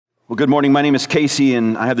Well, good morning. My name is Casey,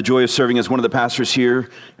 and I have the joy of serving as one of the pastors here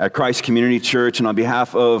at Christ Community Church. And on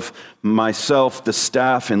behalf of myself, the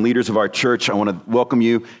staff, and leaders of our church, I want to welcome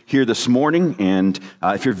you here this morning. And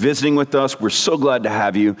if you're visiting with us, we're so glad to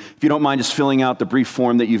have you. If you don't mind just filling out the brief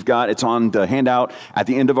form that you've got, it's on the handout at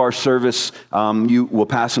the end of our service. You will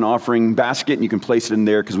pass an offering basket, and you can place it in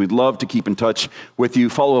there because we'd love to keep in touch with you,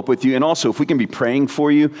 follow up with you. And also, if we can be praying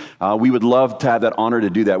for you, we would love to have that honor to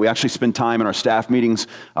do that. We actually spend time in our staff meetings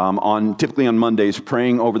typically on Mondays,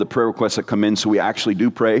 praying over the prayer requests that come in. So we actually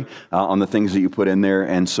do pray on the things that you put in there.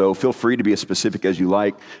 And so feel free to be as specific as you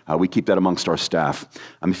like. We keep that amongst our staff.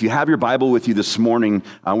 If you have your Bible with you this morning,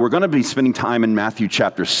 we're going to be spending time in Matthew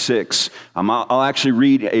chapter 6. I'll actually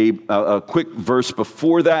read a quick verse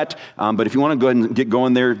before that. But if you want to go ahead and get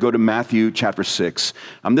going there, go to Matthew chapter 6.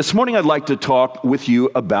 This morning, I'd like to talk with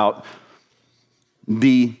you about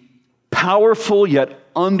the powerful yet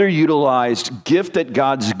underutilized gift that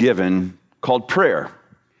God's given called prayer.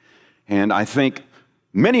 And I think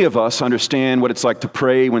many of us understand what it's like to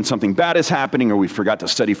pray when something bad is happening, or we forgot to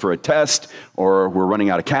study for a test, or we're running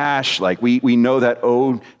out of cash. Like we know that,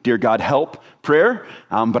 oh, dear God, help prayer.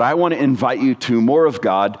 But I want to invite you to more of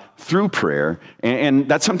God through prayer. And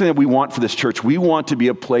that's something that we want for this church. We want to be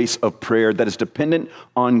a place of prayer that is dependent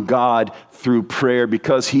on God through prayer,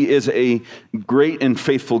 because He is a great and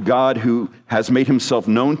faithful God who has made Himself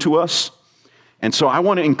known to us. And so I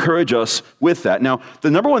want to encourage us with that. Now, the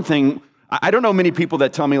number one thing, I don't know many people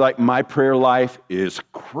that tell me, like, my prayer life is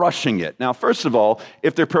crushing it. Now, first of all,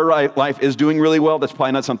 if their prayer life is doing really well, that's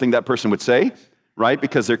probably not something that person would say, right?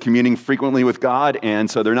 Because they're communing frequently with God, and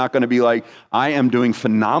so they're not going to be like, I am doing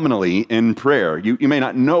phenomenally in prayer. You may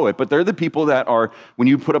not know it, but they're the people that are, when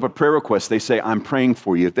you put up a prayer request, they say, I'm praying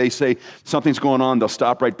for you. If they say something's going on, they'll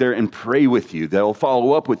stop right there and pray with you. They'll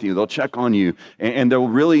follow up with you. They'll check on you, and they'll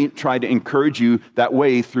really try to encourage you that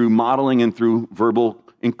way through modeling and through verbal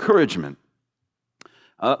encouragement.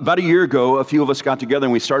 About a year ago, a few of us got together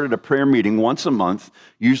and we started a prayer meeting once a month,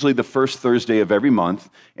 usually the first Thursday of every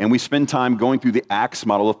month, and we spend time going through the ACTS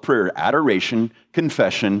model of prayer: adoration,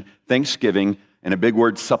 confession, thanksgiving, and a big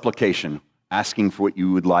word, supplication, asking for what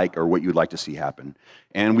you would like or what you would like to see happen.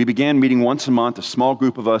 And we began meeting once a month, a small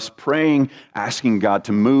group of us, praying, asking God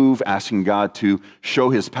to move, asking God to show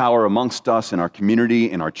His power amongst us in our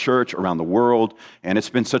community, in our church, around the world. And it's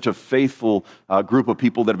been such a faithful group of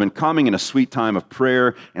people that have been coming in a sweet time of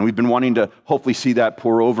prayer, and we've been wanting to hopefully see that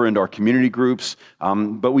pour over into our community groups.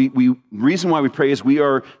 But reason why we pray is we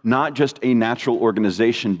are not just a natural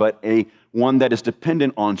organization, but one that is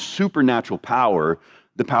dependent on supernatural power,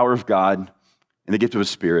 the power of God and the gift of His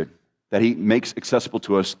Spirit that He makes accessible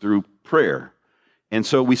to us through prayer. And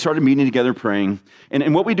so we started meeting together praying.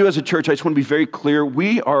 And what we do as a church, I just want to be very clear,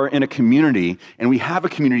 we are in a community, and we have a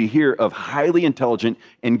community here of highly intelligent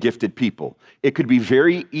and gifted people. It could be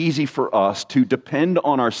very easy for us to depend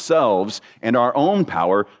on ourselves and our own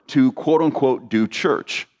power to, quote unquote, do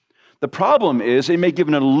church. The problem is it may give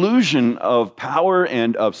an illusion of power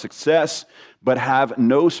and of success, but have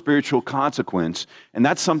no spiritual consequence. And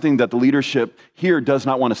that's something that the leadership here does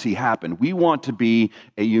not want to see happen. We want to be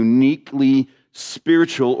a uniquely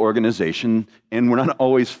spiritual organization, and we're not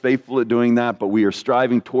always faithful at doing that, but we are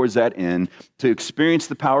striving towards that end, to experience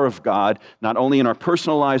the power of God, not only in our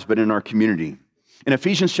personal lives, but in our community. In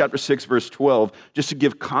Ephesians chapter 6, verse 12, just to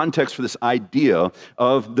give context for this idea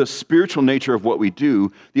of the spiritual nature of what we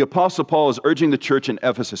do, the Apostle Paul is urging the church in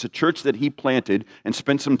Ephesus, a church that he planted and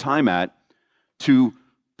spent some time at, to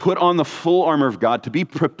put on the full armor of God, to be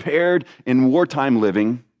prepared in wartime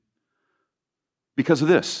living because of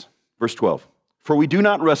this. Verse 12, for we do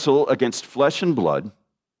not wrestle against flesh and blood,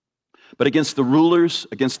 but against the rulers,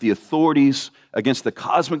 against the authorities, against the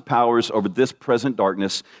cosmic powers over this present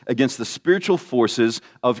darkness, against the spiritual forces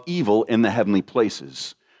of evil in the heavenly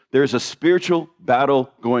places. There's a spiritual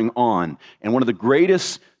battle going on, and one of the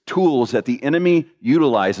greatest tools that the enemy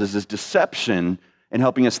utilizes is deception, and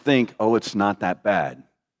helping us think, oh, it's not that bad.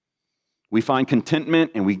 We find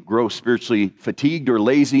contentment and we grow spiritually fatigued or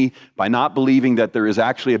lazy by not believing that there is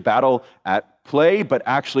actually a battle at play, but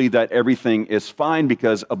actually that everything is fine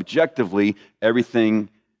because objectively everything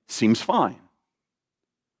seems fine.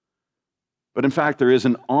 But in fact, there is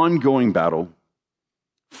an ongoing battle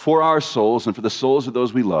for our souls and for the souls of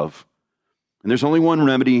those we love. And there's only one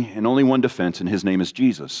remedy and only one defense, and His name is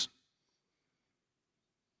Jesus.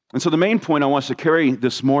 And so the main point I want us to carry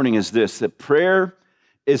this morning is this: that prayer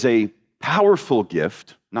is a powerful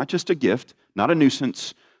gift, not just a gift, not a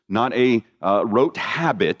nuisance, not a rote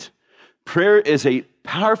habit. Prayer is a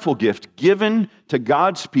powerful gift given to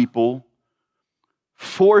God's people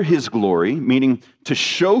for His glory, meaning to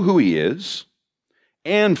show who He is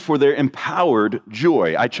and for their empowered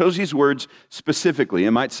joy. I chose these words specifically.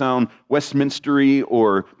 It might sound Westminstery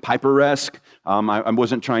or Piper-esque. I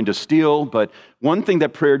wasn't trying to steal, but one thing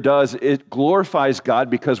that prayer does, it glorifies God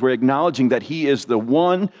because we're acknowledging that He is the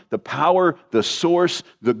one, the power, the source,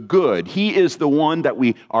 the good. He is the one that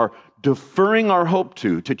we are deferring our hope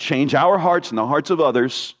to change our hearts and the hearts of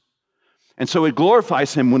others. And so it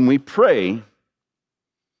glorifies Him when we pray, and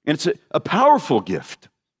it's a powerful gift.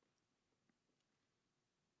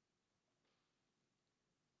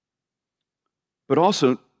 But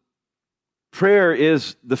also, prayer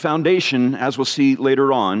is the foundation, as we'll see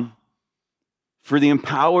later on, for the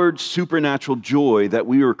empowered supernatural joy that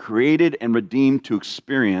we were created and redeemed to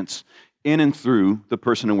experience in and through the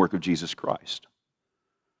person and work of Jesus Christ.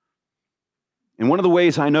 And one of the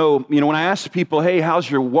ways I know, when I ask people, hey, how's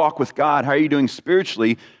your walk with God? How are you doing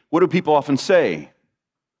spiritually? What do people often say?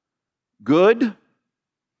 Good?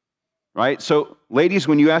 Right? So, ladies,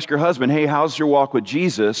 when you ask your husband, hey, how's your walk with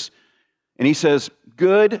Jesus? And he says,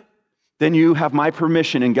 good, then you have my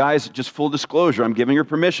permission. And guys, just full disclosure, I'm giving her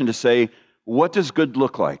permission to say, what does good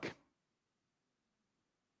look like?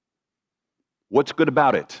 What's good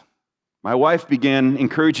about it? My wife began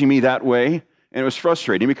encouraging me that way, and it was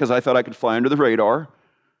frustrating because I thought I could fly under the radar.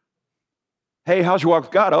 Hey, how's your walk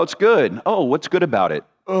with God? Oh, it's good. Oh, what's good about it?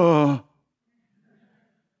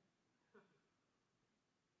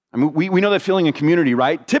 I mean, we know that feeling in community,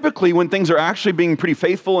 right? Typically, when things are actually being pretty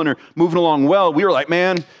faithful and are moving along well, we were like,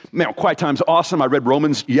 man, quiet time's awesome. I read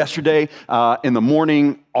Romans yesterday in the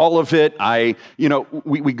morning, all of it.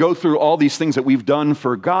 We go through all these things that we've done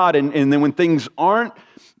for God, and then when things aren't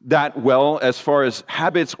that well as far as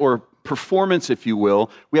habits or performance, if you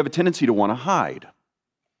will, we have a tendency to want to hide.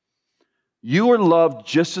 You are loved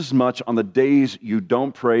just as much on the days you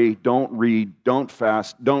don't pray, don't read, don't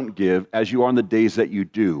fast, don't give, as you are on the days that you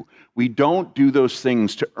do. We don't do those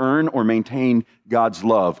things to earn or maintain God's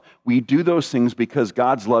love. We do those things because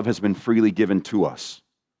God's love has been freely given to us.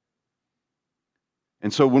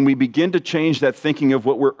 And so when we begin to change that thinking of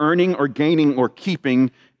what we're earning or gaining or keeping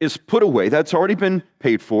is put away, that's already been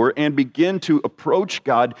paid for, and begin to approach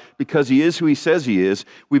God because He is who He says He is,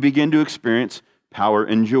 we begin to experience power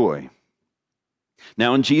and joy.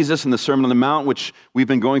 Now, in Jesus, in the Sermon on the Mount, which we've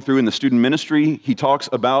been going through in the student ministry, He talks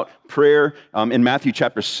about prayer in Matthew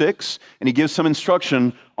chapter 6, and He gives some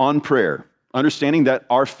instruction on prayer, understanding that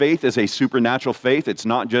our faith is a supernatural faith. It's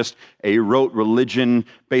not just a rote religion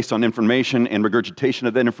based on information and regurgitation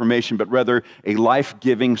of that information, but rather a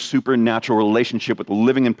life-giving, supernatural relationship with the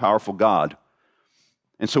living and powerful God.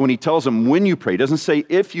 And so when He tells them when you pray, He doesn't say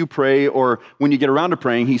if you pray or when you get around to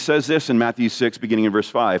praying. He says this in Matthew 6, beginning in verse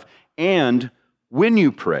 5, and when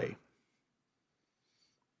you pray.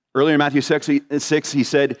 Earlier in Matthew 6, He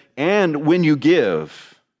said, and when you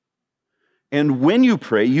give. And when you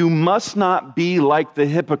pray, you must not be like the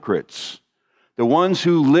hypocrites, the ones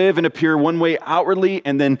who live and appear one way outwardly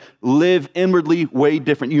and then live inwardly way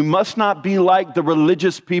different. You must not be like the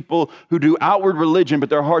religious people who do outward religion, but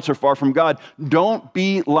their hearts are far from God. Don't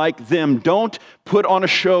be like them. Don't put on a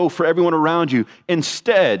show for everyone around you.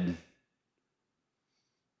 Instead,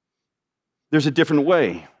 there's a different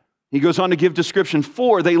way. He goes on to give description.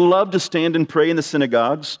 For they love to stand and pray in the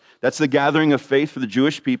synagogues. That's the gathering of faith for the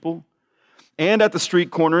Jewish people. And at the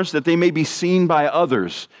street corners, that they may be seen by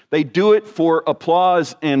others. They do it for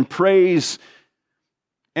applause and praise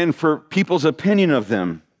and for people's opinion of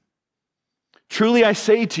them. Truly I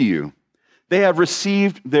say to you, they have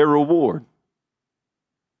received their reward.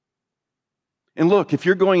 And look, if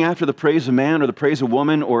you're going after the praise of man or the praise of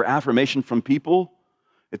woman or affirmation from people,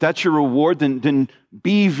 if that's your reward, then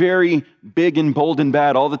be very big and bold and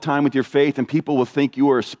bad all the time with your faith, and people will think you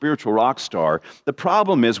are a spiritual rock star. The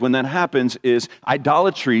problem is when that happens is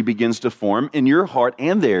idolatry begins to form in your heart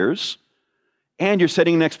and theirs, and you're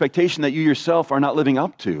setting an expectation that you yourself are not living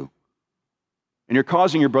up to. And you're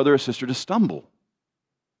causing your brother or sister to stumble.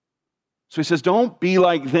 So He says, don't be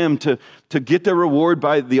like them to get their reward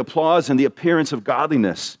by the applause and the appearance of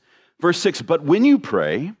godliness. Verse 6, but when you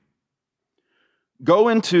pray, go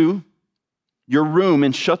into your room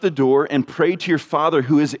and shut the door and pray to your Father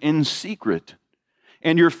who is in secret.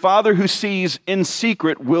 And your Father who sees in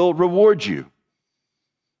secret will reward you.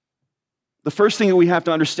 The first thing that we have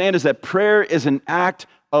to understand is that prayer is an act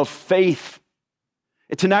of faith.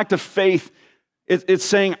 It's an act of faith. It's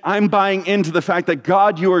saying, I'm buying into the fact that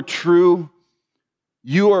God, you are true,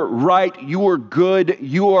 you are right, you are good,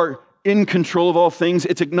 you are in control of all things.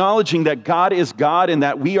 It's acknowledging that God is God and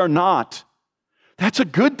that we are not. That's a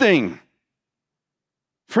good thing.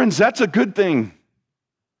 Friends, that's a good thing.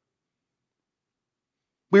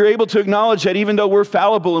 We are able to acknowledge that even though we're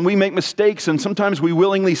fallible and we make mistakes and sometimes we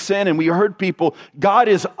willingly sin and we hurt people, God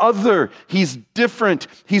is other. He's different.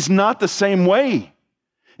 He's not the same way.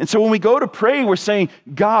 And so when we go to pray, we're saying,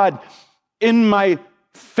 God, in my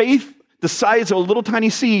faith the size of a little tiny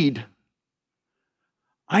seed,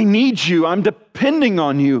 I need you. I'm depending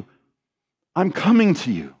on you. I'm coming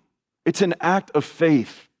to you. It's an act of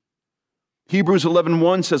faith. Hebrews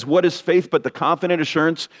 11:1 says, what is faith but the confident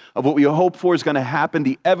assurance of what we hope for is going to happen,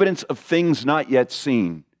 the evidence of things not yet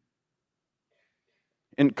seen.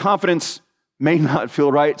 And confidence may not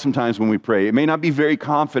feel right sometimes when we pray. It may not be very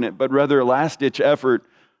confident, but rather a last-ditch effort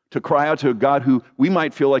to cry out to a God who we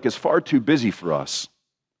might feel like is far too busy for us,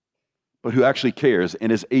 but who actually cares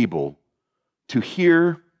and is able to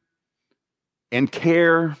hear and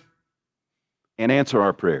care and answer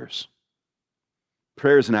our prayers.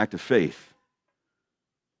 Prayer is an act of faith.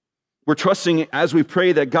 We're trusting as we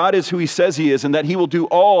pray that God is who he says he is and that he will do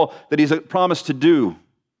all that he's promised to do.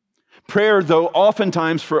 Prayer, though,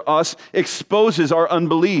 oftentimes for us exposes our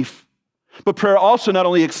unbelief. But prayer also not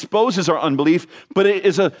only exposes our unbelief, but it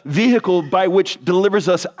is a vehicle by which delivers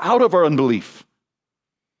us out of our unbelief.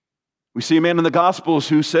 We see a man in the Gospels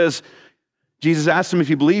who says, Jesus asked him if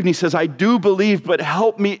he believed, and he says, I do believe, but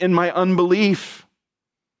help me in my unbelief.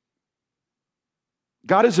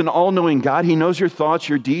 God is an all-knowing God. He knows your thoughts,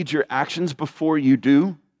 your deeds, your actions before you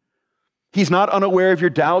do. He's not unaware of your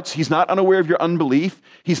doubts. He's not unaware of your unbelief.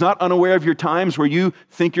 He's not unaware of your times where you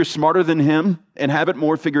think you're smarter than him and have it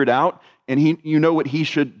more figured out, and you know what he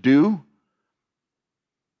should do.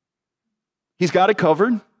 He's got it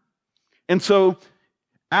covered. And so,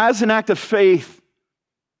 as an act of faith,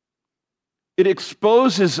 it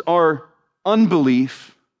exposes our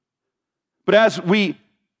unbelief, but as we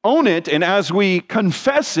own it and as we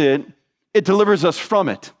confess it, it delivers us from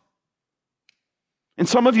it. And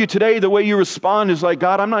some of you today, the way you respond is like,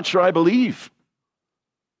 God, I'm not sure I believe.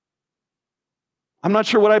 I'm not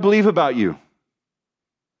sure what I believe about you.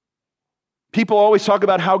 People always talk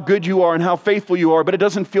about how good you are and how faithful you are, but it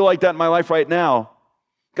doesn't feel like that in my life right now.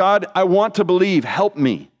 God, I want to believe. Help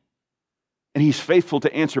me. And he's faithful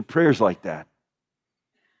to answer prayers like that.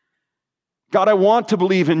 God, I want to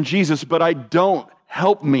believe in Jesus, but I don't.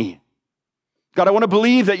 Help me. God, I want to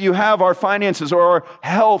believe that you have our finances or our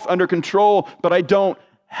health under control, but I don't.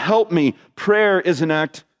 Help me. Prayer is an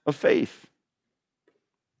act of faith.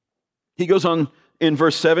 He goes on in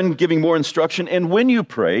verse 7, giving more instruction. And when you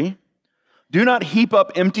pray, do not heap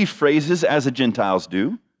up empty phrases as the Gentiles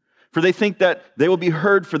do, for they think that they will be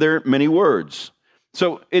heard for their many words.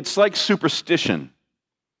 So it's like superstition.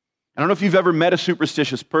 I don't know if you've ever met a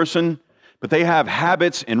superstitious person, but they have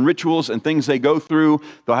habits and rituals and things they go through.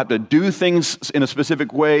 They'll have to do things in a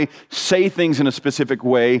specific way, say things in a specific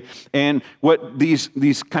way. And what these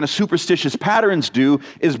kind of superstitious patterns do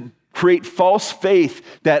is create false faith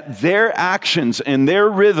that their actions and their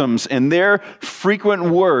rhythms and their frequent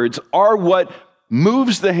words are what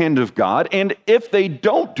moves the hand of God. And if they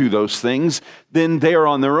don't do those things, then they are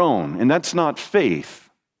on their own. And that's not faith.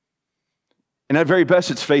 And at very best,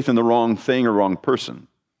 it's faith in the wrong thing or wrong person.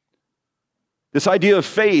 This idea of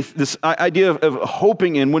faith, this idea of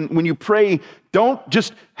hoping in, when you pray, don't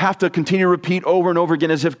just have to continue to repeat over and over again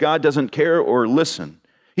as if God doesn't care or listen.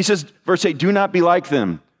 He says, verse 8, do not be like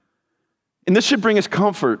them. And this should bring us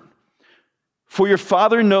comfort. For your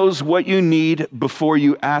Father knows what you need before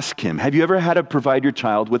you ask him. Have you ever had to provide your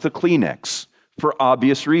child with a Kleenex for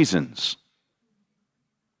obvious reasons?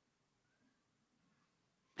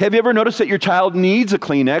 Have you ever noticed that your child needs a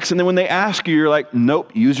Kleenex and then when they ask you, you're like,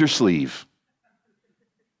 nope, use your sleeve?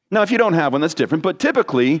 Now, if you don't have one, that's different. But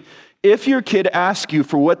typically, if your kid asks you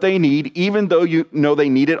for what they need, even though you know they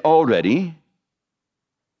need it already,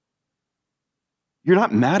 you're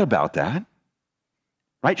not mad about that,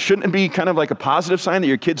 right? Shouldn't it be kind of like a positive sign that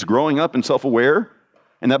your kid's growing up and self-aware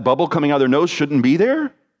and that bubble coming out of their nose shouldn't be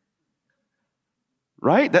there?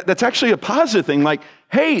 Right? That's actually a positive thing. Like,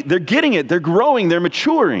 hey, they're getting it. They're growing. They're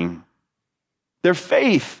maturing. Their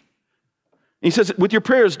faith. And he says, with your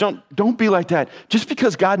prayers, don't be like that. Just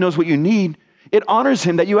because God knows what you need, it honors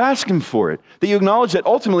him that you ask him for it, that you acknowledge that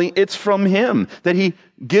ultimately it's from him, that he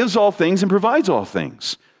gives all things and provides all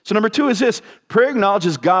things. So number 2 is this: prayer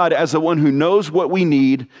acknowledges God as the one who knows what we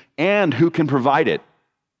need and who can provide it.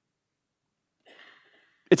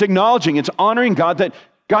 It's acknowledging, it's honoring God that,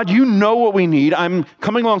 God, you know what we need. I'm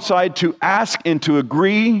coming alongside to ask and to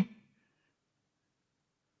agree.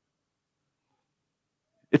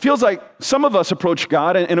 It feels like some of us approach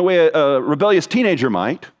God in a way a rebellious teenager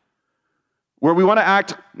might, where we want to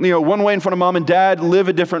act, one way in front of mom and dad, live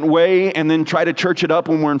a different way, and then try to church it up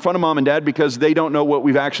when we're in front of mom and dad because they don't know what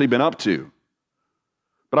we've actually been up to.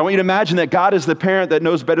 But I want you to imagine that God is the parent that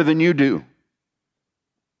knows better than you do,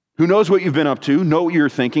 who knows what you've been up to, know what you're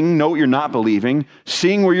thinking, know what you're not believing,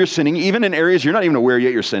 seeing where you're sinning, even in areas you're not even aware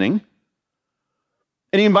yet you're sinning.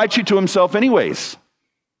 And he invites you to himself anyways.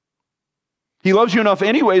 He loves you enough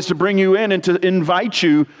anyways to bring you in and to invite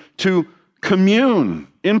you to commune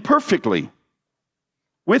imperfectly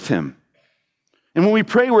with him. And when we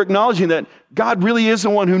pray, we're acknowledging that God really is the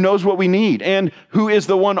one who knows what we need and who is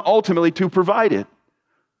the one ultimately to provide it.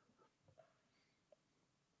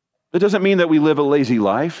 It doesn't mean that we live a lazy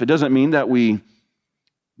life. It doesn't mean that we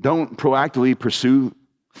don't proactively pursue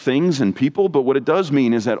things and people, but what it does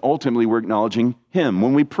mean is that ultimately we're acknowledging him.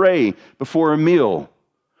 When we pray before a meal,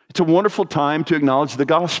 it's a wonderful time to acknowledge the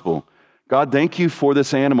gospel. God, thank you for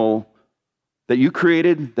this animal that you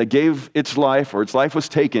created, that gave its life, or its life was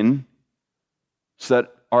taken, so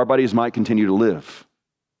that our bodies might continue to live.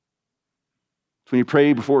 So when you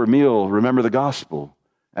pray before a meal, remember the gospel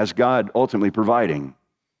as God ultimately providing.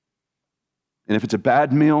 And if it's a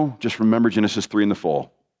bad meal, just remember Genesis 3 in the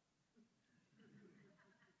fall.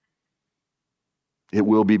 It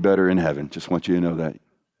will be better in heaven. Just want you to know that.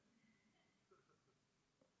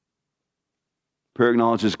 Prayer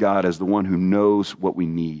acknowledges God as the one who knows what we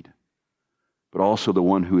need, but also the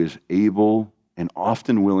one who is able and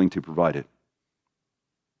often willing to provide it.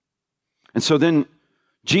 And so then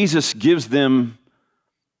Jesus gives them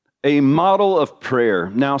a model of prayer.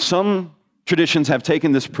 Now, some traditions have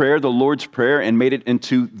taken this prayer, the Lord's Prayer, and made it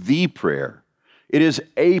into the prayer. It is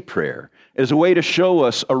a prayer. It is a way to show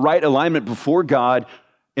us a right alignment before God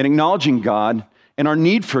and acknowledging God and our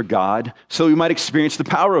need for God so we might experience the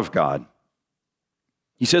power of God.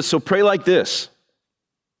 He says, so pray like this.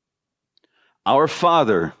 Our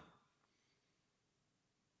Father,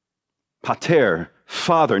 Pater,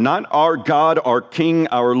 Father, not our God, our King,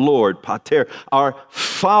 our Lord, Pater, our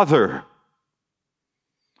Father,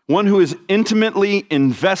 one who is intimately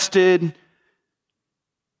invested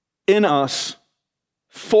in us,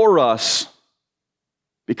 for us,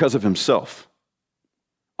 because of himself.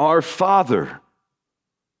 Our Father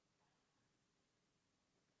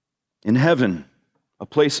in heaven, a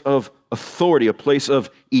place of authority, a place of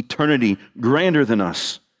eternity, grander than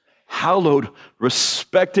us. Hallowed,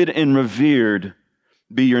 respected, and revered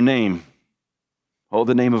be your name. Oh,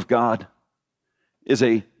 the name of God is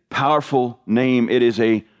a powerful name. It is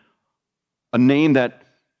a name that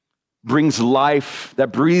brings life,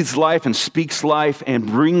 that breathes life and speaks life and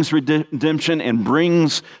brings redemption and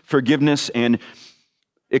brings forgiveness and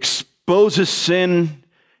exposes sin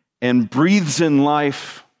and breathes in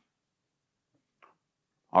life.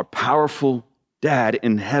 Our powerful Dad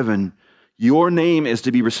in heaven, your name is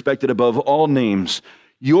to be respected above all names.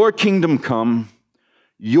 Your kingdom come,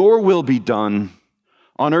 your will be done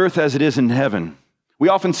on earth as it is in heaven. We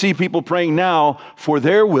often see people praying now for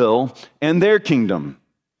their will and their kingdom.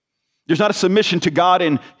 There's not a submission to God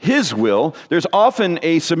and his will. There's often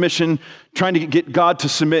a submission trying to get God to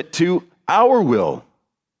submit to our will.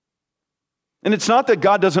 And it's not that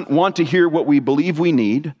God doesn't want to hear what we believe we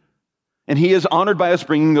need, and he is honored by us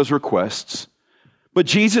bringing those requests. But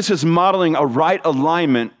Jesus is modeling a right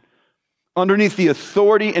alignment underneath the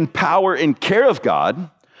authority and power and care of God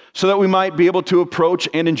so that we might be able to approach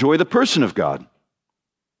and enjoy the person of God.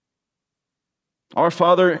 Our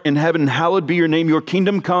Father in heaven, hallowed be your name. Your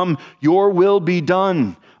kingdom come, your will be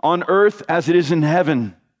done on earth as it is in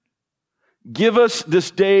heaven. Give us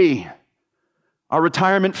this day our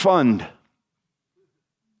retirement fund,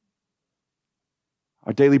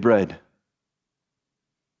 our daily bread.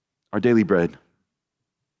 Our daily bread.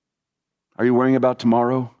 Are you worrying about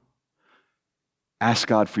tomorrow? Ask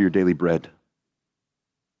God for your daily bread.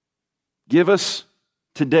 Give us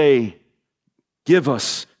today, give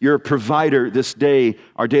us your provider this day,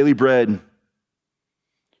 our daily bread.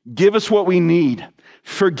 Give us what we need.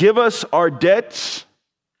 Forgive us our debts.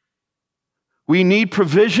 We need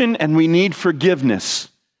provision and we need forgiveness.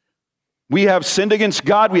 We have sinned against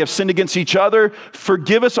God. We have sinned against each other.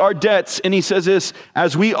 Forgive us our debts. And he says this,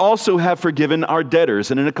 as we also have forgiven our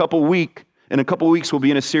debtors. And in a couple weeks, we'll be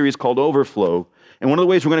in a series called Overflow. And one of the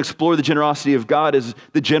ways we're going to explore the generosity of God is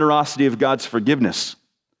the generosity of God's forgiveness.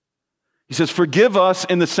 He says, forgive us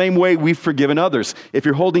in the same way we've forgiven others. If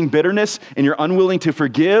you're holding bitterness and you're unwilling to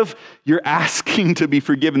forgive, you're asking to be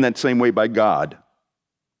forgiven that same way by God,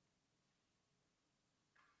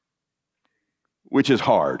 which is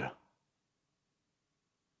hard.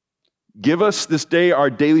 Give us this day our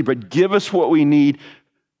daily bread. Give us what we need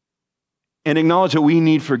and acknowledge that we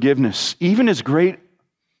need forgiveness. Even as great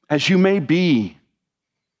as you may be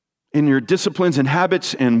in your disciplines and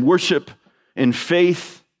habits and worship and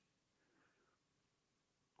faith,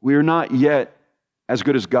 we are not yet as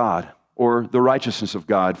good as God, or the righteousness of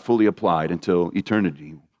God fully applied until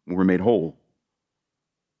eternity when we're made whole.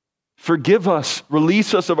 Forgive us,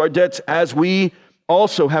 release us of our debts as we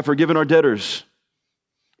also have forgiven our debtors.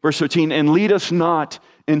 Verse 13, and lead us not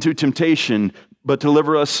into temptation, but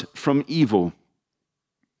deliver us from evil.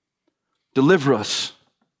 Deliver us.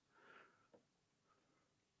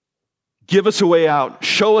 Give us a way out.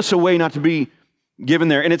 Show us a way not to be given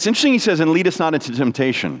there. And it's interesting, he says, and lead us not into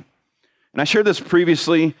temptation. And I shared this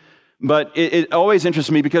previously, but it always interests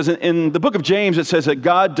me because in the book of James, it says that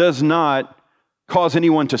God does not cause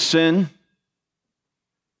anyone to sin.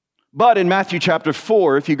 But in Matthew chapter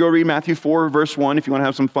 4, if you go read Matthew 4, verse 1, if you want to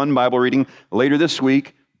have some fun Bible reading later this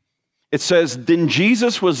week, it says, then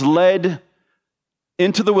Jesus was led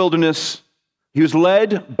into the wilderness. He was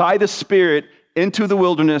led by the Spirit into the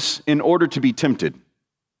wilderness in order to be tempted.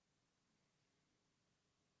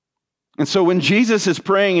 And so when Jesus is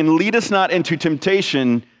praying and lead us not into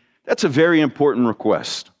temptation, that's a very important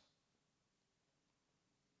request.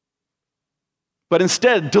 But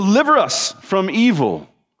instead, deliver us from evil.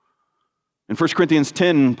 In 1 Corinthians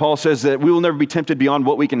 10, Paul says that we will never be tempted beyond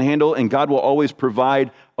what we can handle, and God will always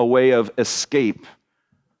provide a way of escape.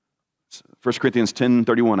 1 Corinthians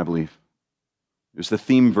 10:31, I believe. It was the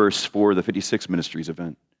theme verse for the 56 Ministries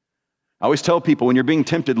event. I always tell people, when you're being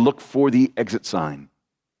tempted, look for the exit sign.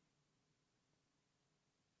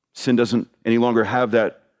 Sin doesn't any longer have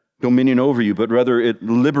that dominion over you, but rather it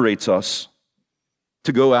liberates us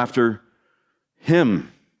to go after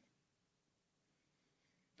Him.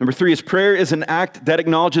 Number 3 is prayer is an act that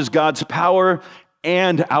acknowledges God's power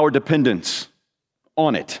and our dependence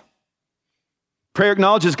on it. Prayer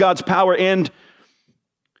acknowledges God's power and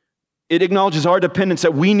it acknowledges our dependence,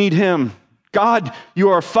 that we need Him. God, you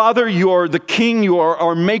are our Father, you are the King, you are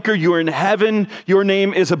our Maker, you are in heaven. Your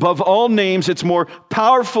name is above all names. It's more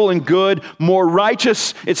powerful and good, more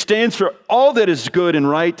righteous. It stands for all that is good and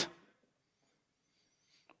right.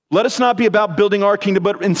 Let us not be about building our kingdom,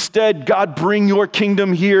 but instead, God, bring your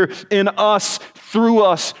kingdom here in us, through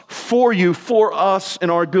us, for you, for us,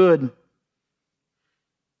 and our good.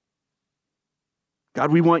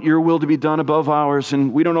 God, we want your will to be done above ours,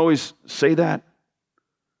 and we don't always say that.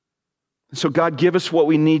 So God, give us what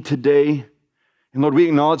we need today. And Lord, we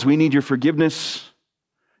acknowledge we need your forgiveness,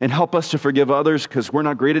 and help us to forgive others because we're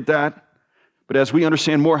not great at that. But as we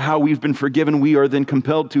understand more how we've been forgiven, we are then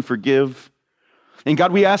compelled to forgive. And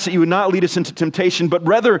God, we ask that you would not lead us into temptation, but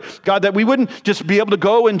rather, God, that we wouldn't just be able to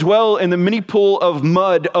go and dwell in the mini pool of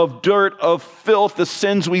mud, of dirt, of filth, the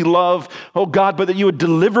sins we love, oh God, but that you would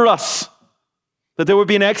deliver us, that there would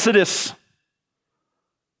be an exodus.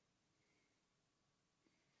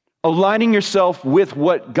 Aligning yourself with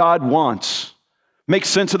what God wants. Makes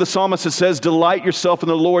sense of the psalmist that says, delight yourself in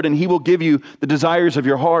the Lord and He will give you the desires of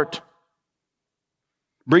your heart.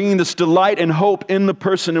 Bringing this delight and hope in the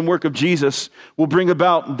person and work of Jesus will bring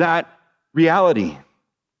about that reality.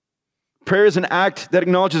 Prayer is an act that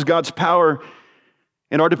acknowledges God's power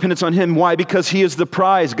and our dependence on Him. Why? Because He is the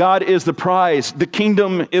prize. God is the prize. The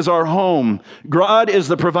kingdom is our home. God is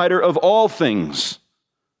the provider of all things.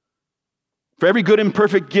 For every good and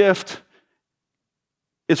perfect gift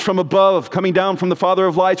is from above, coming down from the Father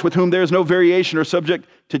of lights, with whom there is no variation or subject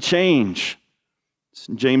to change. It's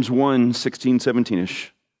in James 1, 16,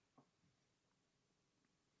 17-ish.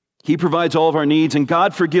 He provides all of our needs, and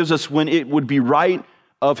God forgives us when it would be right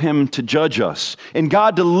of Him to judge us. And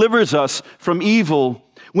God delivers us from evil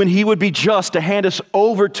when He would be just to hand us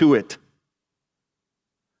over to it.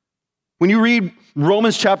 When you read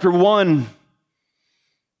Romans chapter 1,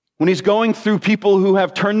 when he's going through people who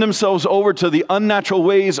have turned themselves over to the unnatural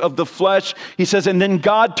ways of the flesh, he says, and then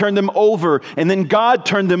God turned them over, and then God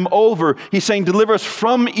turned them over. He's saying, deliver us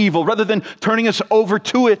from evil rather than turning us over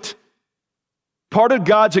to it. Part of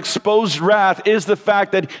God's exposed wrath is the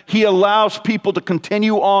fact that He allows people to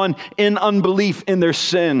continue on in unbelief in their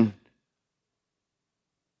sin.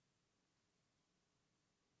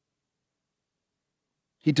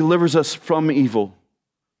 He delivers us from evil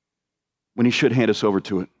when He should hand us over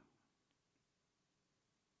to it.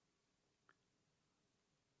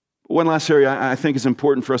 One last area I think is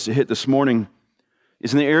important for us to hit this morning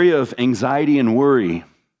is in the area of anxiety and worry.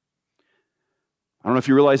 I don't know if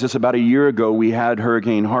you realize this, about a year ago we had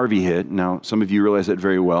Hurricane Harvey hit. Now, some of you realize that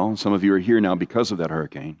very well. Some of you are here now because of that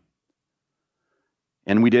hurricane.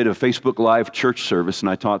 And we did a Facebook Live church service, and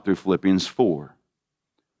I taught through Philippians 4.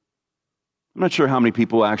 I'm not sure how many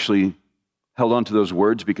people actually held on to those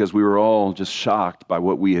words because we were all just shocked by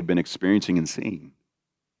what we had been experiencing and seeing.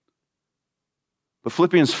 But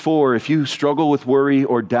Philippians 4, if you struggle with worry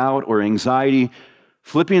or doubt or anxiety,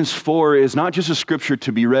 Philippians 4 is not just a scripture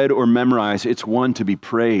to be read or memorized, it's one to be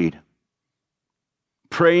prayed.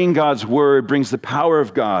 Praying God's word brings the power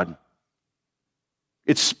of God.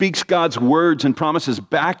 It speaks God's words and promises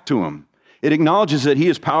back to him. It acknowledges that he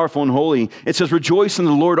is powerful and holy. It says, rejoice in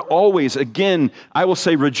the Lord always. Again, I will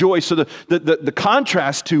say rejoice. So the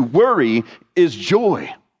contrast to worry is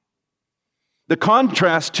joy. The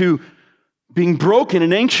contrast to being broken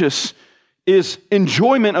and anxious is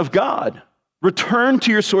enjoyment of God. Return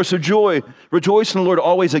to your source of joy. Rejoice in the Lord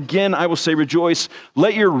always. Again, I will say rejoice.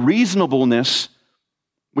 Let your reasonableness,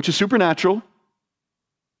 which is supernatural,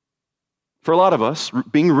 for a lot of us,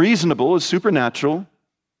 being reasonable is supernatural,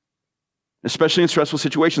 especially in stressful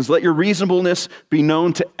situations. Let your reasonableness be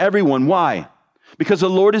known to everyone. Why? Because the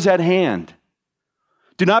Lord is at hand.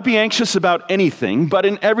 Do not be anxious about anything, but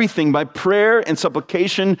in everything, by prayer and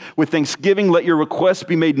supplication with thanksgiving, let your requests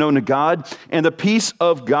be made known to God, and the peace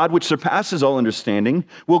of God, which surpasses all understanding,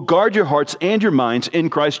 will guard your hearts and your minds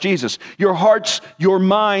in Christ Jesus. Your hearts, your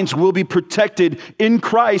minds will be protected in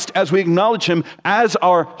Christ as we acknowledge him as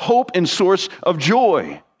our hope and source of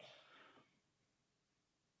joy.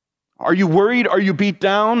 Are you worried? Are you beat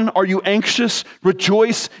down? Are you anxious?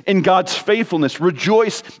 Rejoice in God's faithfulness.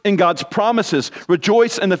 Rejoice in God's promises.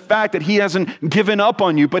 Rejoice in the fact that he hasn't given up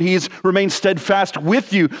on you, but he has remained steadfast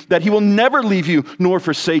with you, that he will never leave you nor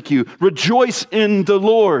forsake you. Rejoice in the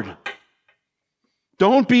Lord.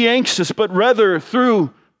 Don't be anxious, but rather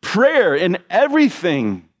through prayer in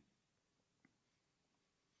everything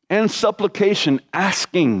and supplication,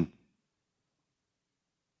 asking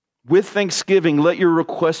with thanksgiving, let your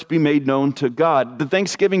requests be made known to God. The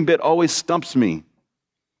thanksgiving bit always stumps me.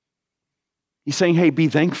 He's saying, hey, be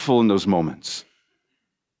thankful in those moments.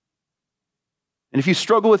 And if you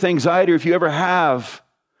struggle with anxiety, or if you ever have,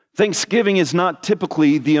 thanksgiving is not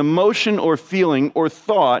typically the emotion or feeling or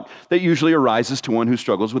thought that usually arises to one who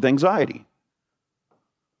struggles with anxiety.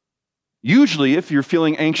 Usually, if you're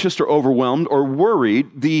feeling anxious or overwhelmed or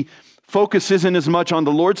worried, the focus isn't as much on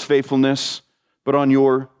the Lord's faithfulness, but on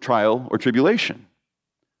your trial or tribulation.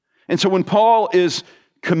 And so when Paul is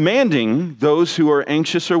commanding those who are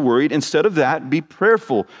anxious or worried, instead of that, be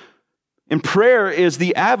prayerful. And prayer is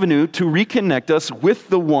the avenue to reconnect us with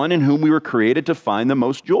the one in whom we were created to find the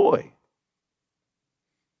most joy.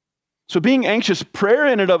 So being anxious, prayer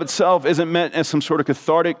in and of itself isn't meant as some sort of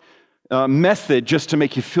cathartic method just to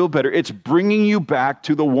make you feel better. It's bringing you back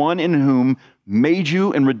to the one in whom made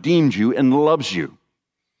you and redeemed you and loves you.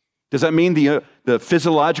 Does that mean the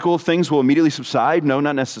physiological things will immediately subside? No,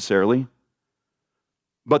 not necessarily.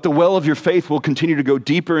 But the well of your faith will continue to go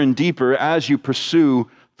deeper and deeper as you pursue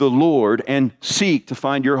the Lord and seek to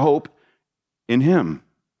find your hope in him.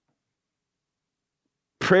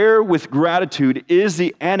 Prayer with gratitude is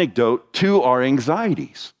the antidote to our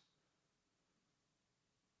anxieties.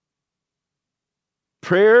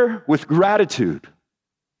 Prayer with gratitude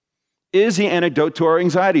is the antidote to our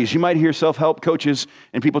anxieties. You might hear self-help coaches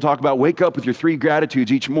and people talk about wake up with your 3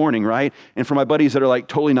 gratitudes each morning, right? And for my buddies that are like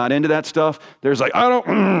totally not into that stuff, there's like,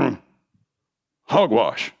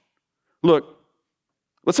 hogwash. Look,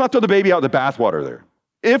 let's not throw the baby out with the bathwater there.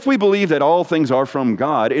 If we believe that all things are from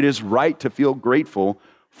God, it is right to feel grateful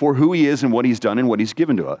for who he is and what he's done and what he's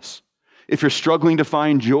given to us. If you're struggling to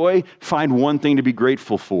find joy, find one thing to be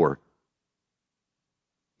grateful for.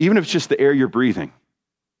 Even if it's just the air you're breathing,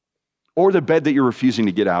 or the bed that you're refusing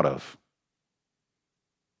to get out of.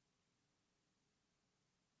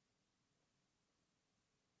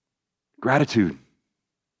 Gratitude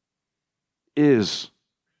is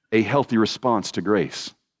a healthy response to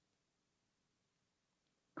grace.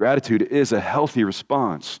 Gratitude is a healthy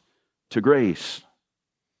response to grace.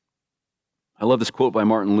 I love this quote by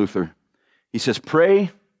Martin Luther. He says,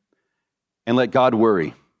 pray and let God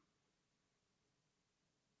worry.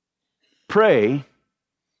 Pray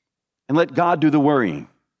and let God do the worrying.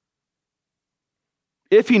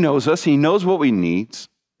 If he knows us, he knows what we need,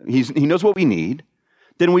 he knows what we need,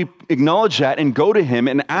 then we acknowledge that and go to him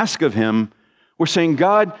and ask of him. We're saying,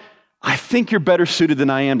 God, I think you're better suited than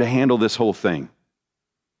I am to handle this whole thing.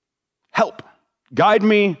 Help. Guide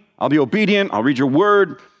me. I'll be obedient. I'll read your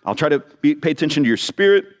word. I'll try to pay attention to your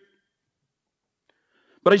spirit.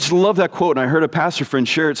 But I just love that quote, and I heard a pastor friend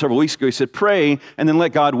share it several weeks ago. He said, pray and then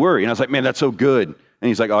let God worry. And I was like, man, that's so good. And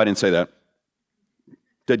he's like, oh, I didn't say that.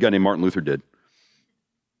 Dead guy named Martin Luther did.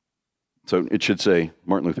 So it should say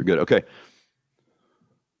Martin Luther, good, okay.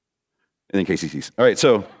 And then KCCs. All right,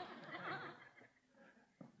 so.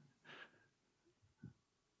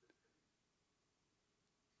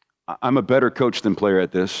 I'm a better coach than player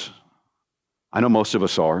at this. I know most of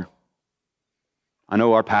us are. I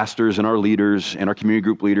know our pastors and our leaders and our community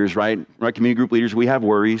group leaders, right? Our community group leaders, we have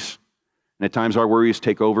worries. And at times our worries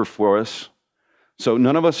take over for us. So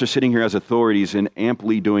none of us are sitting here as authorities and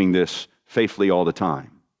amply doing this faithfully all the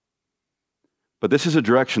time. But this is a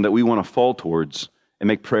direction that we want to fall towards and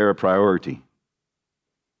make prayer a priority.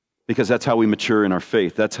 Because that's how we mature in our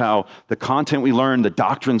faith. That's how the content we learn, the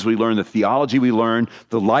doctrines we learn, the theology we learn,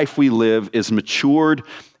 the life we live is matured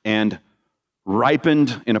and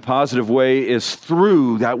ripened in a positive way is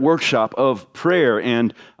through that workshop of prayer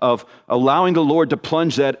and of allowing the Lord to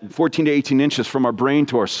plunge that 14 to 18 inches from our brain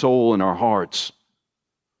to our soul and our hearts.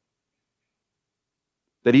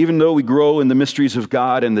 That even though we grow in the mysteries of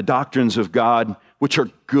God and the doctrines of God, which are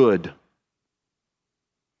good,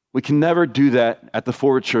 we can never do that at the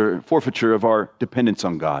forfeiture of our dependence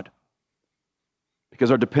on God.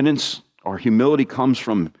 Because our dependence, our humility comes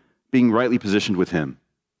from being rightly positioned with Him.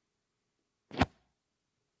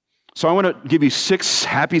 So I want to give you 6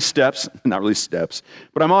 happy steps, not really steps,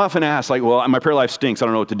 but I'm often asked, like, well, my prayer life stinks, I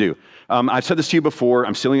don't know what to do. I've said this to you before,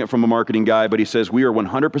 I'm stealing it from a marketing guy, but he says, we are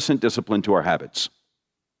 100% disciplined to our habits.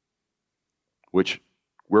 Which,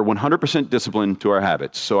 we're 100% disciplined to our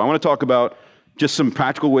habits. So I want to talk about just some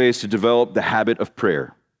practical ways to develop the habit of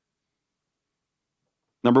prayer.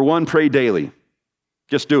 Number 1, pray daily.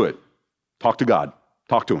 Just do it. Talk to God.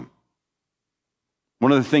 Talk to Him.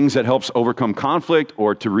 One of the things that helps overcome conflict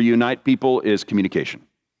or to reunite people is communication.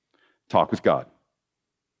 Talk with God.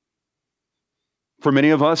 For many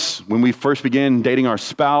of us, when we first began dating our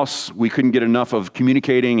spouse, we couldn't get enough of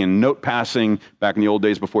communicating and note passing back in the old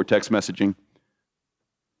days before text messaging.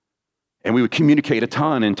 And we would communicate a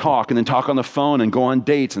ton and then talk on the phone and go on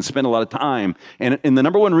dates and spend a lot of time. And the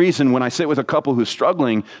number one reason when I sit with a couple who's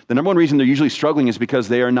struggling, the number one reason they're usually struggling is because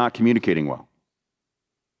they are not communicating well.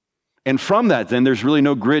 And from that, then, there's really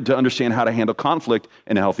no grid to understand how to handle conflict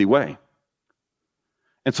in a healthy way.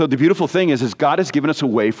 And so the beautiful thing is God has given us a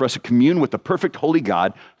way for us to commune with the perfect holy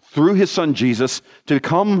God through His Son Jesus, to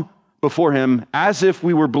come before Him as if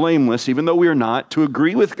we were blameless, even though we are not, to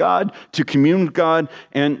agree with God, to commune with God,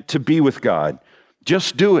 and to be with God.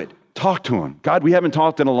 Just do it. Talk to Him. God, we haven't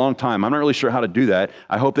talked in a long time. I'm not really sure how to do that.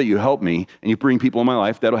 I hope that you help me, and you bring people in my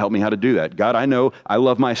life that'll help me how to do that. God, I know I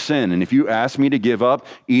love my sin, and if you ask me to give up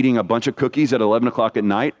eating a bunch of cookies at 11 o'clock at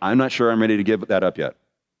night, I'm not sure I'm ready to give that up yet.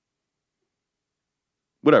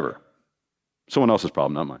 Whatever. Someone else's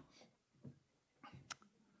problem, not mine.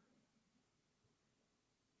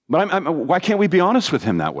 But why can't we be honest with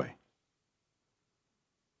Him that way?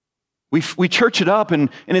 We church it up, and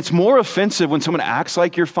it's more offensive when someone acts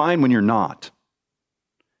like you're fine when you're not.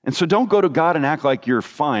 And so don't go to God and act like you're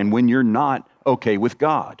fine when you're not okay with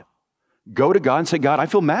God. Go to God and say, God, I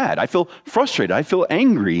feel mad. I feel frustrated. I feel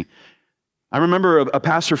angry. I remember a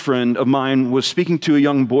pastor friend of mine was speaking to a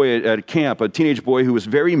young boy at a camp, a teenage boy who was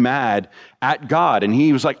very mad at God. And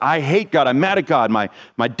he was like, I hate God. I'm mad at God.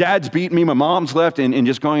 My dad's beaten me. My mom's left. And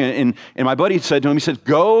just going. And my buddy said to him, he said,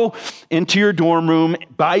 go into your dorm room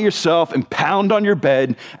by yourself and pound on your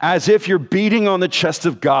bed as if you're beating on the chest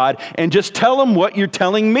of God and just tell him what you're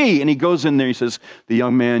telling me. And he goes in there. He says, the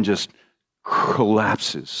young man just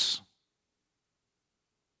collapses.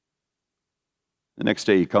 The next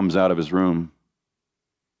day he comes out of his room,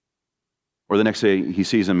 or the next day he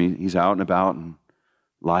sees him, he's out and about and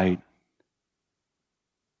light.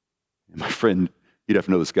 And my friend, you'd have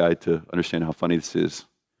to know this guy to understand how funny this is.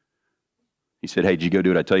 He said, hey, did you go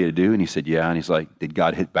do what I tell you to do? And he said, yeah. And he's like, did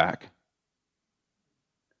God hit back?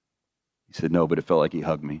 He said, no, but it felt like He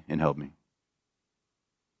hugged me and held me.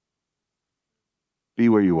 Be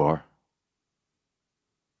where you are.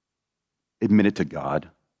 Admit it to God.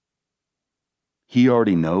 He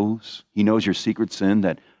already knows. He knows your secret sin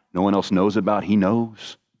that no one else knows about. He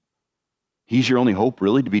knows. He's your only hope,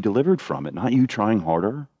 really, to be delivered from it, not you trying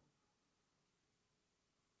harder.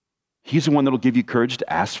 He's the one that'll give you courage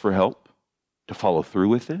to ask for help, to follow through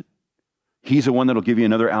with it. He's the one that'll give you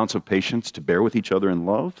another ounce of patience to bear with each other in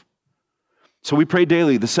love. So we pray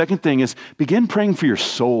daily. The second thing is begin praying for your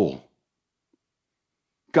soul.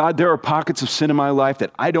 God, there are pockets of sin in my life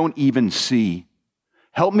that I don't even see.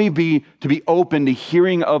 Help me to be open to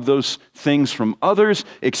hearing of those things from others.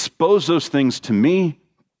 Expose those things to me.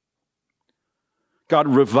 God,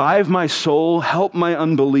 revive my soul. Help my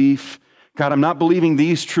unbelief. God, I'm not believing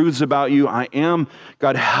these truths about you. I am.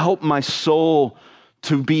 God, help my soul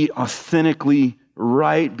to be authentically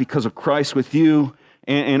right because of Christ with you,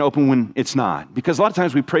 and open when it's not. Because a lot of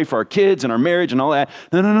times we pray for our kids and our marriage and all that.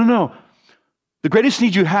 No. The greatest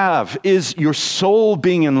need you have is your soul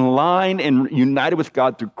being in line and united with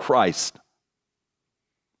God through Christ.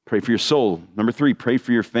 Pray for your soul. Number 3, pray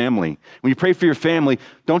for your family. When you pray for your family,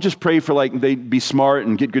 don't just pray for like they be smart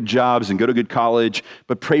and get good jobs and go to good college,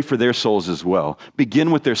 but pray for their souls as well.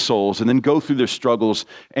 Begin with their souls and then go through their struggles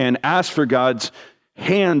and ask for God's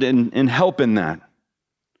hand and help in that.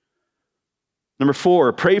 Number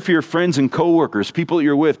 4, pray for your friends and coworkers, people that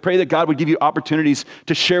you're with. Pray that God would give you opportunities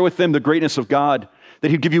to share with them the greatness of God, that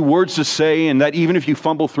he'd give you words to say, and that even if you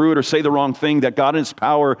fumble through it or say the wrong thing, that God in his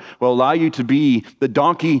power will allow you to be the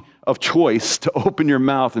donkey of choice to open your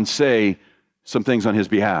mouth and say some things on his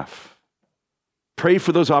behalf. Pray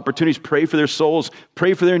for those opportunities. Pray for their souls.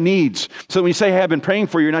 Pray for their needs. So when you say, hey, I've been praying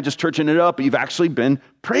for you, you're not just churching it up, but you've actually been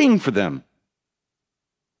praying for them.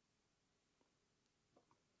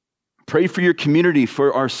 Pray for your community,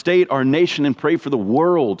 for our state, our nation, and pray for the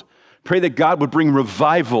world. Pray that God would bring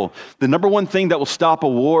revival. The number one thing that will stop a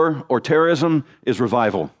war or terrorism is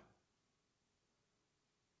revival. And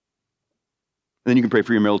then you can pray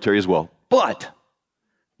for your military as well. But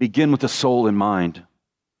begin with the soul in mind.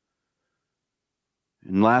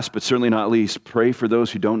 And last but certainly not least, pray for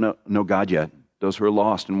those who don't know God yet, those who are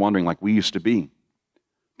lost and wandering like we used to be.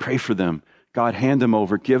 Pray for them. God, hand them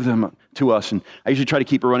over, give them to us. And I usually try to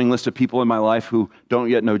keep a running list of people in my life who don't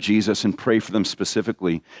yet know Jesus and pray for them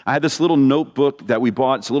specifically. I had this little notebook that we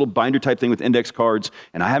bought. It's a little binder type thing with index cards,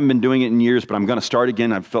 and I haven't been doing it in years, but I'm going to start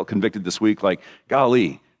again. I felt convicted this week, like,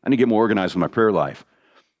 golly, I need to get more organized with my prayer life.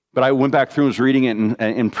 But I went back through and was reading it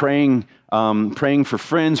and praying, praying for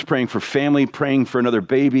friends, praying for family, praying for another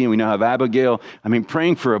baby, and we now have Abigail. I mean,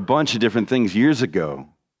 praying for a bunch of different things years ago.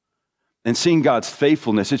 And seeing God's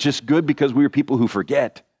faithfulness, it's just good because we are people who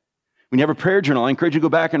forget. When you have a prayer journal, I encourage you to go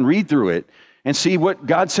back and read through it and see what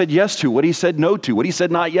God said yes to, what he said no to, what he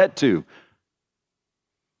said not yet to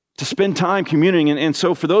spend time communing. And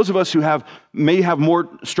so for those of us who may have more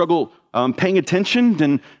struggle paying attention,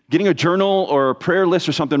 then getting a journal or a prayer list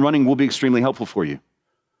or something running will be extremely helpful for you.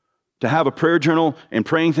 To have a prayer journal and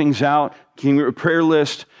praying things out, keeping a prayer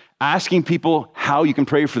list, asking people how you can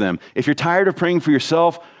pray for them. If you're tired of praying for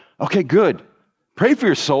yourself, okay, good. Pray for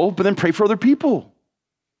your soul, but then pray for other people.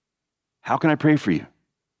 How can I pray for you?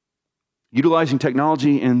 Utilizing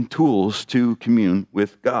technology and tools to commune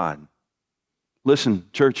with God. Listen,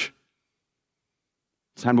 church,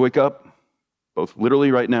 it's time to wake up, both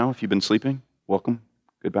literally right now, if you've been sleeping, welcome,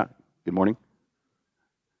 good morning.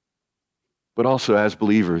 But also as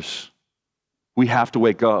believers, we have to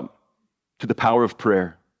wake up to the power of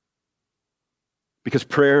prayer. Because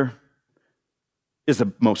prayer is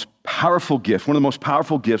the most powerful gift, one of the most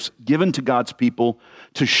powerful gifts given to God's people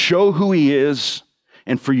to show who he is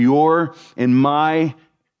and for your and my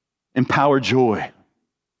empowered joy.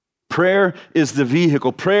 Prayer is the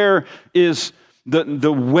vehicle. Prayer is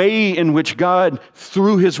the way in which God,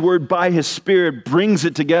 through his word, by his Spirit, brings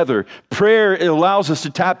it together. Prayer allows us to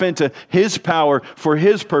tap into his power for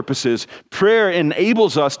his purposes. Prayer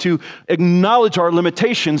enables us to acknowledge our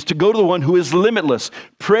limitations, to go to the one who is limitless.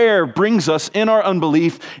 Prayer brings us in our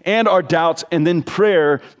unbelief and our doubts, and then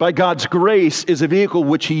prayer, by God's grace, is a vehicle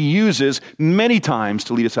which he uses many times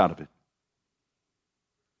to lead us out of it.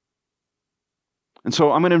 And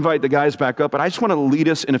so I'm going to invite the guys back up, but I just want to lead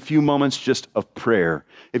us in a few moments just of prayer.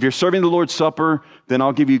 If you're serving the Lord's Supper, then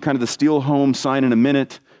I'll give you kind of the steal home sign in a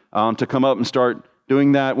minute to come up and start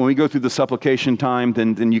doing that. When we go through the supplication time,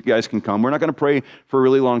 then you guys can come. We're not going to pray for a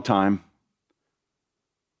really long time.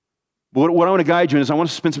 But what I want to guide you in is I want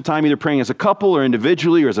to spend some time either praying as a couple or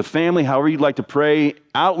individually or as a family, however you'd like to pray,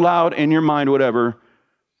 out loud, in your mind, whatever.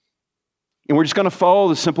 And we're just going to follow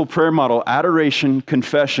the simple prayer model: adoration,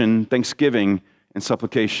 confession, thanksgiving, and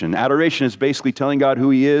supplication. Adoration is basically telling God who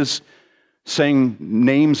he is, saying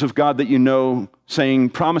names of God that you know, saying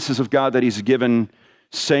promises of God that he's given,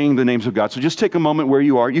 saying the names of God. So just take a moment where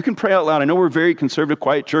you are. You can pray out loud. I know we're a very conservative,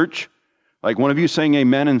 quiet church. Like one of you saying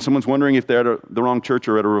amen and someone's wondering if they're at the wrong church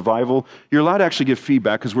or at a revival. You're allowed to actually give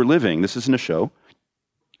feedback because we're living. This isn't a show.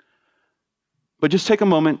 But just take a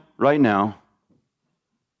moment right now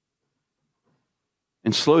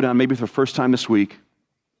and slow down, maybe for the first time this week,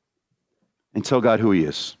 and tell God who he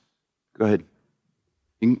is. Go ahead.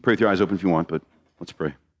 You can pray with your eyes open if you want, but let's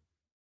pray.